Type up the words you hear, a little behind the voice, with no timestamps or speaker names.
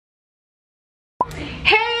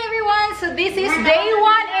so this is day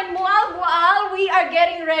 1 in Moalboal. We are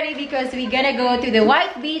getting ready because we're gonna go to the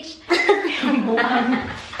white beach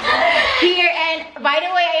here. And by the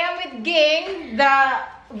way, I am with Ging, the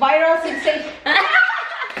viral sensation. Okay.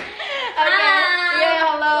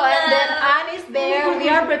 Yeah, hello. And then Anne is there. We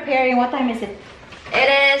are preparing. What time is it? It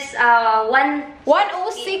is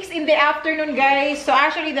 1:06 in the afternoon, guys. So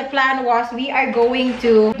actually the plan was we are going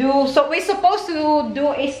to do, so we're supposed to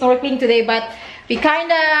do a snorkeling today, but we kind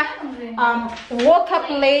of woke up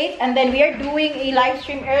late, and then we are doing a live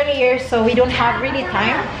stream earlier, so we don't have really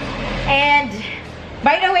time. And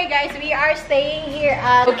by the way, guys, we are staying here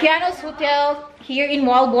at Okeanos Hotel here in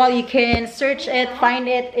Moalboal. You can search it, find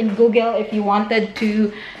it in Google if you wanted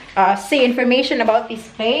to see information about this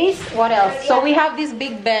place. What else? So we have this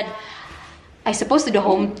big bed. I supposed to do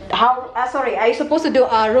I supposed to do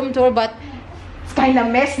a room tour, but it's kind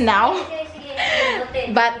of mess now.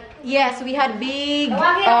 But yes, we had big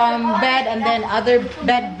bed and then other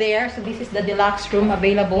bed there. So this is the deluxe room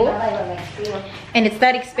available, and it's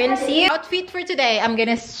that expensive. Outfit for today, I'm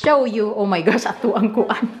gonna show you. Oh my gosh, atuang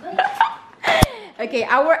kuan. Okay,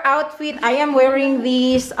 our outfit, I am wearing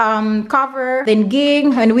these cover, then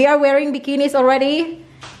Ging, and we are wearing bikinis already.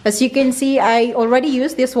 As you can see, I already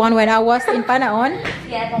used this one when I was in Panaon,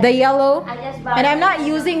 the yellow, and I'm not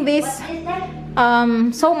using this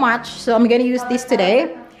so much, so I'm gonna use this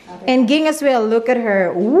today. And Ging as well, look at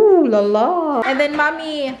her, ooh la la. And then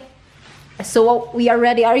Mommy, so we are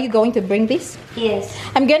ready. Are you going to bring this? Yes.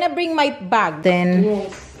 I'm gonna bring my bag then.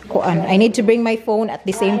 Yes. I need to bring my phone at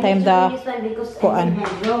the same time. Drone, so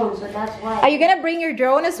that's why. Are you gonna bring your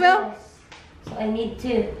drone as well? Yes. So I need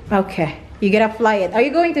to. Okay, you gotta fly it. Are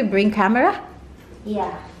you going to bring camera?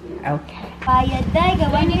 Yeah. Okay.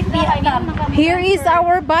 Here Here is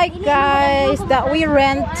our bike, guys, that we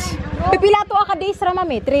rent. Pila to ka days ra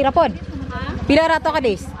mami? 3 ra pod. Pila ra to ka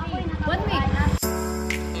days? 1 week.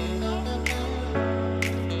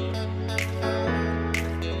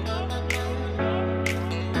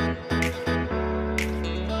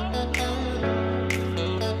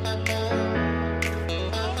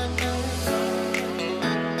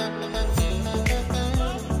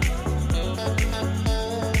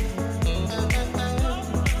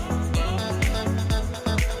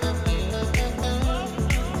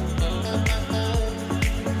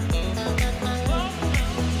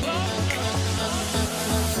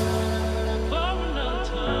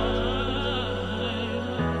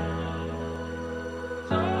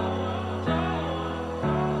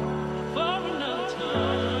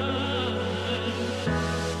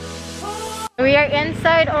 We are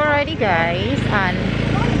inside already, guys, and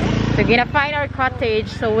we're gonna find our cottage.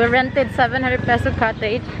 So we rented 700 peso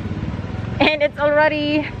cottage, and it's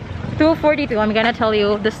already 2:42. I'm gonna tell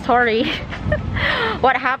you the story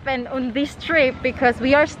what happened on this trip, because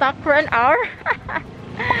we are stuck for an hour.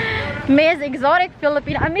 Miss Exotic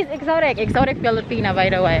Filipina, Miss Exotic Filipina, by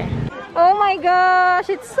the way. Oh my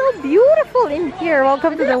gosh, it's so beautiful in here.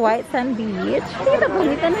 Welcome to the White Sand Beach. Oh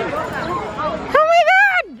my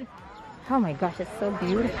god! Oh my gosh, it's so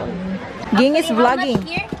beautiful. Ging is vlogging.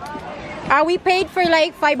 We paid for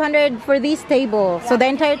like 500 for this table. So the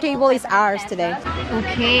entire table is ours today.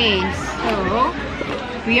 Okay, so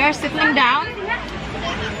we are sitting down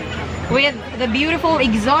with the beautiful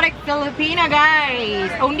Exotic Filipina, guys.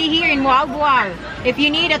 Only here in Moalboal. If you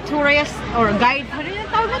need a tourist or guide,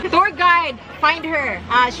 tour guide, find her.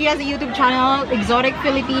 She has a YouTube channel, Exotic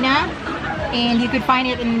Filipina, and you could find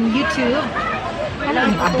it in YouTube.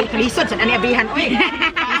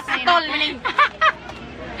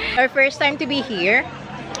 Our first time to be here,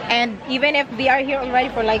 and even if they are here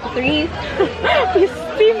already for like 3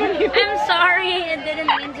 I'm sorry, I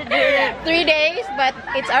didn't mean to do that. 3 days, but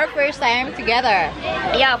it's our first time together.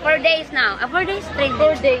 Yeah, 4 days now. 4 days, 3 days.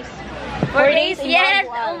 4 days. 4 days. Yes.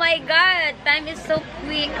 Oh my god, time is so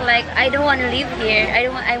quick. Like I don't want to leave here. I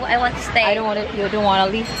want to stay. I don't want to. You don't want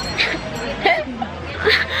to leave.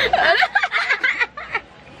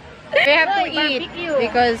 We have to eat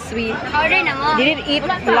because we didn't eat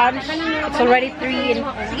lunch. It's already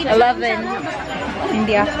 3:11 in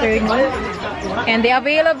the afternoon, and the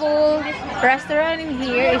available restaurant in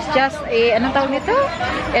here is just a ano tawag nito?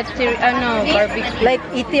 Barbecue, like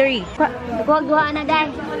eatery. Duha na dai.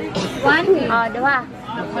 1? Oh, duha.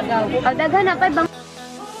 Oh, daghan na pa.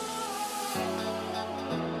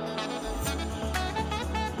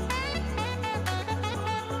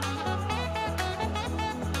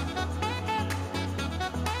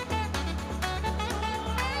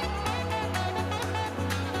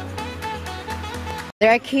 There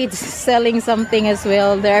are kids selling something as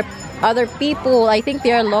well. There are other people, I think they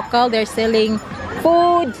are local, they're selling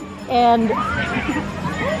food and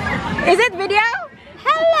Is it video?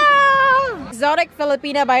 Hello! Exotic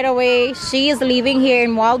Filipina, by the way, she is living here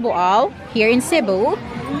in Moalboal, here in Cebu.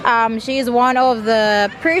 She is one of the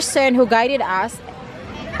person who guided us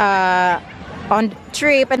on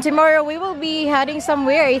trip, and tomorrow we will be heading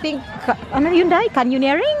somewhere. I think ano yun, Day?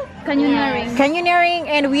 Canyoneering,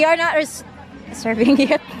 and we are not serving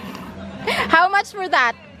yet. How much for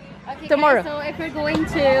that? Okay, tomorrow. guys, so if we're going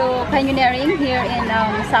to canyoneering here in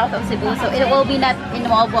south of Cebu, so it will be not in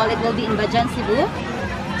Moalboal, it will be in Bajan, Cebu.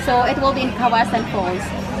 So it will be in Kawasan Falls.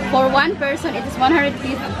 For one person, it is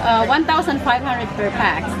 1,500 per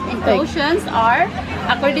pax. Inclusions are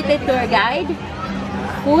accredited tour guide,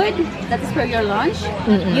 food, that is for your lunch.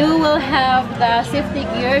 You will have the safety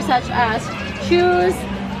gear such as shoes,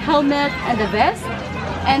 helmet, and the vest.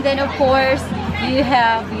 And then of course, you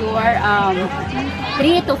have your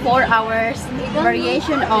 3 to 4 hours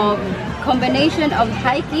variation of combination of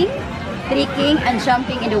hiking, trekking, and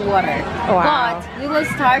jumping in the water. Wow. But we will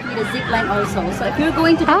start with a zip line also. So if you're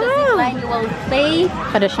going to do the zip line, you will pay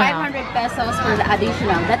 500 pesos for the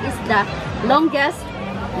additional. That is the longest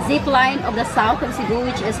zip line of the south of Cebu,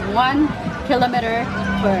 which is 1 kilometer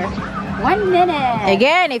per 1 minute.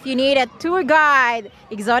 Again, if you need a tour guide,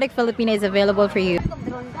 Exotic Filipina is available for you.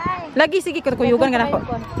 Lagi sige kuyugan ka na ko.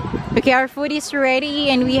 Okay, our food is ready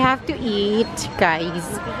and we have to eat, guys.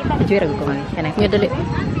 Rice,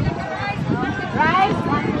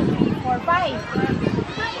 1, 2, 3, 4, 5.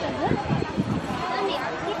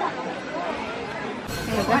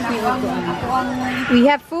 We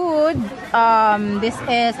have food. This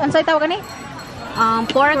is ansay tawag ni?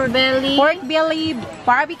 Pork belly. Pork belly,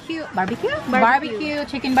 barbecue,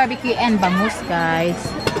 chicken barbecue, and bangus, guys.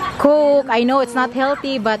 Cook. I know it's not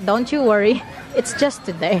healthy, but don't you worry. It's just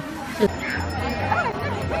today.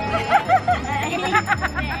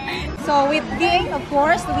 So with Ging, of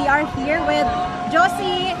course, we are here with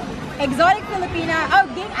Josie, Exotic Filipina. Oh,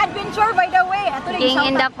 Ging Adventure, by the way. Ging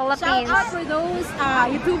in the Philippines. Shout out for those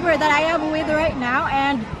YouTubers that I am with right now.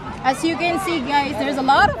 And as you can see, guys, there's a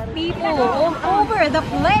lot of people all over the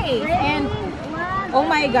place. And oh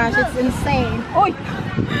my gosh, it's insane. Oy!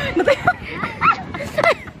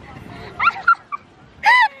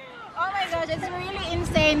 It's really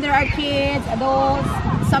insane. There are kids, adults,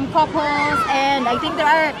 some couples, and I think there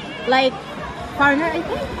are like foreigner. I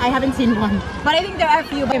think I haven't seen one, but I think there are a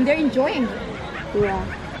few. They're enjoying it. Yeah.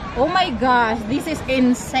 Oh my gosh, this is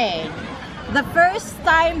insane. The first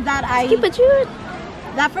time that I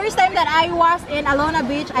was in Alona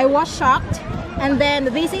Beach, I was shocked, and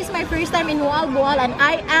then this is my first time in Moalboal, and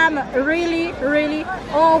I am really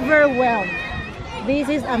overwhelmed. This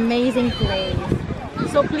is amazing place.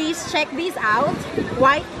 So please check this out.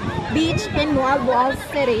 White Beach in Moalboal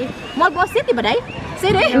City. Moalboal City ba day?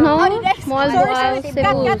 City? No, Moalboal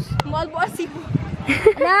Cebu. Moalboal Cebu.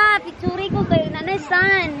 Na, picture ko kayo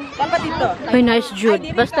nanasan. Dapat dito. Ay, nice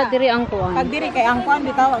Jude. Basta diri ang kuwan. Pag diri kay ang kuwan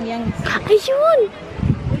bitaw ang yang. Ayun!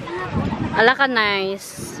 Ala ka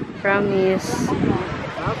nice. Promise.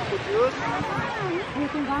 Ay,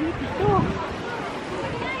 itong gamit dito.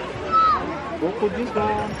 Boko dito.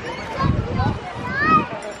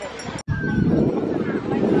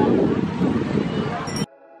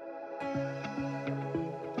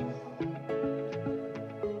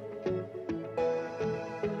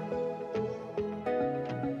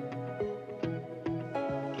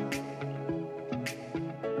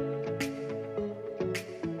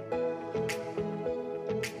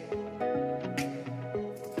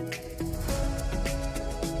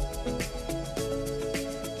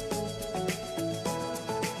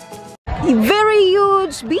 Very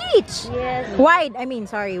huge beach. Yes. Wide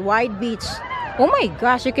beach. Oh my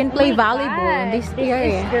gosh, you can play volleyball in this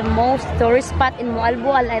area. This is the most tourist spot in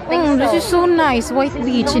Moalboal, I think so. This is so nice. White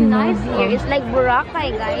beach so in nice Moalboal. here. It's like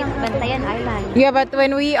Boracay, guys. Bantayan Island. Yeah, but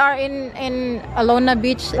when we are in Alona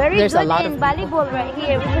Beach, Very there's good a lot in of volleyball right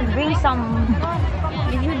here. We should bring some.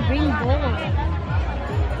 We should bring balls.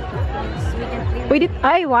 We can play. Wait,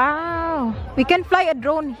 ay wow. We can fly a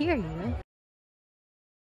drone here. Yeah?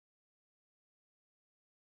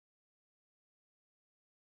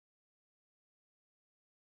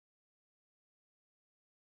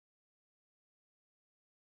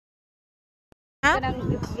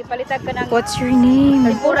 What's your name?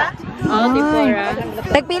 Tipura. Oh, Tipura.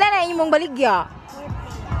 Tagpila na imong baligya?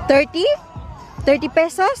 30? 30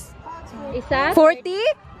 pesos? Isa? 40?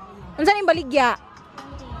 Unsa ning baligya?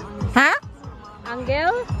 Ha?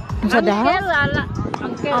 Angel? Unsa daw? Angel, ala.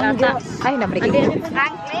 Angel, ata. Ay, nabalik.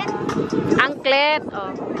 Anklet? Anklet,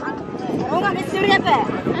 oh. Oh, nga, it's Syria pa.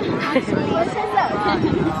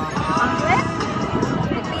 Anklet?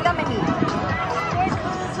 Tagpila man ni.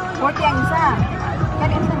 40 ang isa.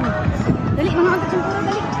 Dali, ang dami. Dali, mga magkatsempura,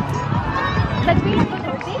 dali. Nagpila ko,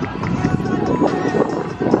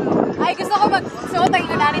 30? Ay, gusto ko magsuot ang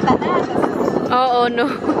inanani tanan. Oo, no.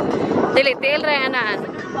 Dili, tail rin anaan.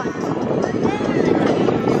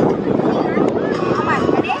 Aman,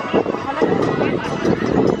 dali.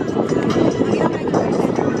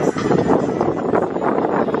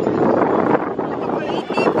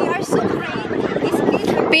 We are so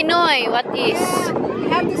creative. Pinoy, what is? We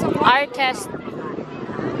have to support. Artist.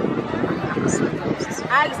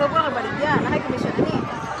 Ay, gusto ko lang balik yan. Nakay komisyon ani.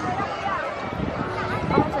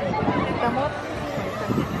 Kamot.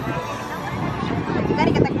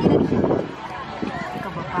 Kani katagina ni siya.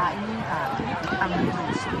 Kababae ang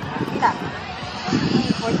kita.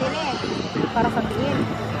 40 ni para sabihin.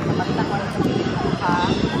 Kapagta ko sa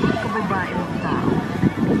kababae mo ka.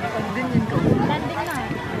 Ganyan ko. Landing na.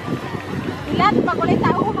 Ilan pa kulay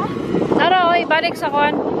tao ha? Tara, oy, balik sa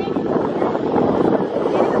kon.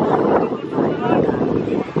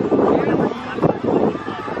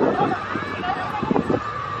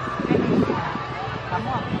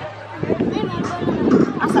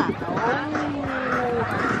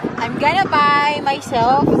 I'm gonna buy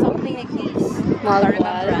myself something like this.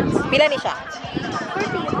 Moalboal. Pila ni siya?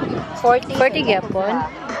 40. 40 gyapon. 40.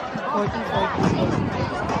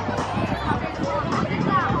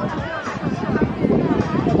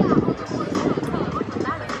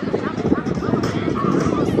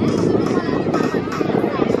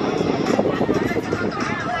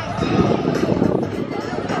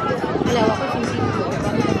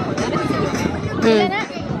 Mm.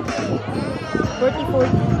 40.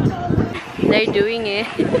 They're doing it.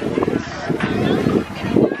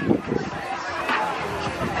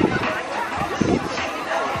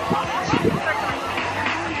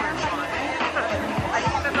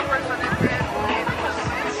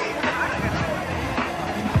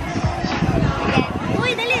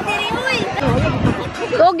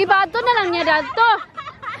 So, gibato na lang niya dato.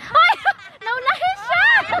 Ay! Naunahin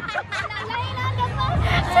siya!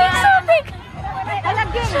 Sexotic!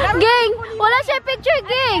 Gang! Wala siya picture,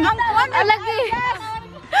 gang! Alagi!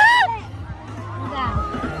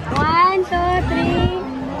 1, 2,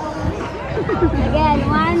 3. Again,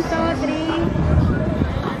 1, 2, 3.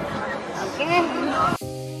 Okay.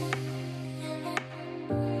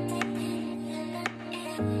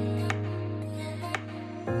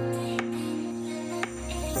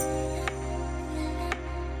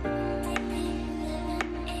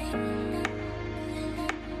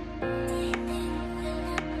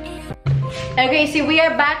 Okay, so we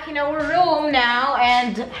are back in our room now,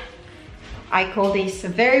 and I call this a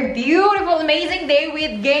very beautiful, amazing day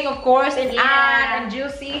with gang, of course, and Anne and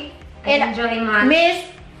Juicy and enjoying much. Miss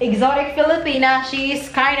Exotic Filipina. She's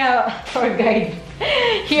kind of tour guide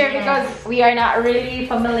here because we are not really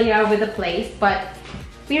familiar with the place, but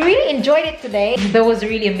we really enjoyed it today. That was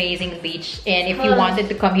really amazing beach, and if you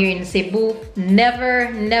wanted to come here in Cebu,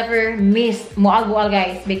 never miss Moalboal,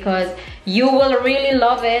 guys, because you will really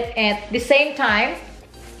love it. At the same time,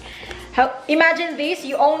 imagine this,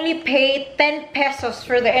 you only pay 10 pesos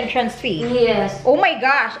for the entrance fee. Yes. Oh my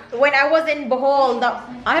gosh, when I was in Bohol,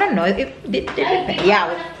 I don't know if did we pay?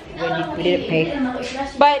 Yeah, we didn't pay,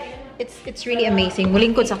 but it's really amazing.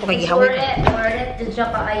 Mulingkod sa ako kay gihawid.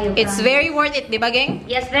 It's very worth it, di ba, gang?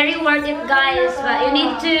 Yes, very worth it, guys. But you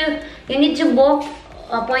need to book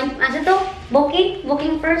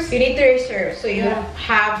booking first. You need to reserve, so you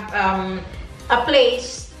have a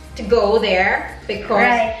place to go there,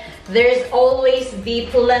 because there's always be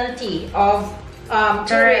plenty of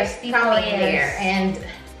tourists coming there. And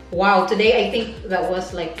wow, today I think that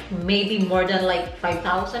was like maybe more than like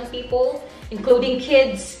 5,000 people, including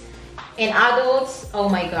kids and adults.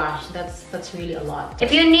 Oh my gosh, that's really a lot.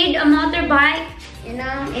 If you need a motorbike,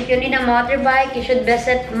 you should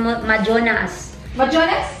visit Majonas.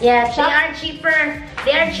 Majonas? Yes, they are cheaper.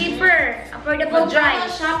 They are cheaper. Affordable Majonas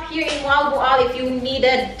price. shop here in Moalboal if you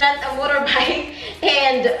needed a motorbike,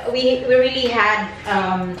 and we really had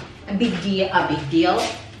a big deal.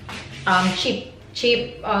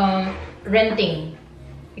 Cheap renting,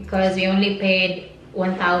 because we only paid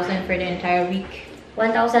 1,000 for the entire week.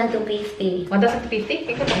 1,250.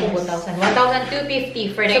 1,250?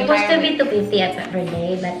 1,250 for the entire week. Supposed to be 250 per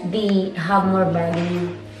day, but they have more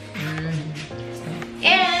bargaining.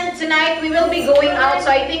 And tonight we will be going out, so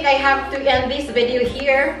I think I have to end this video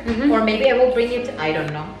here, or maybe I will bring it. I don't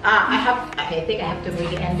know. I think I have to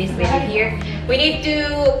really end this video here. We need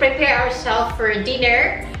to prepare ourselves for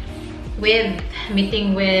dinner with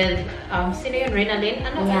meeting with sino yun? Renaline?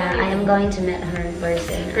 Ano? Yeah, I am going to meet her in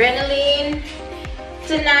person. Renaline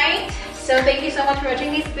tonight. So thank you so much for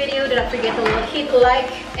watching this video. Do not forget to hit like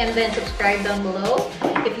and then subscribe down below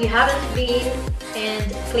if you haven't been, and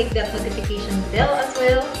click that notification bell as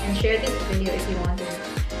well, and share this video if you want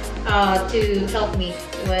to help me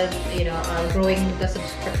with growing the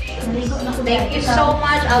subscription. Thank you so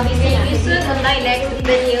much. I'll be seeing you soon on my next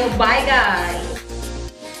video. Bye guys.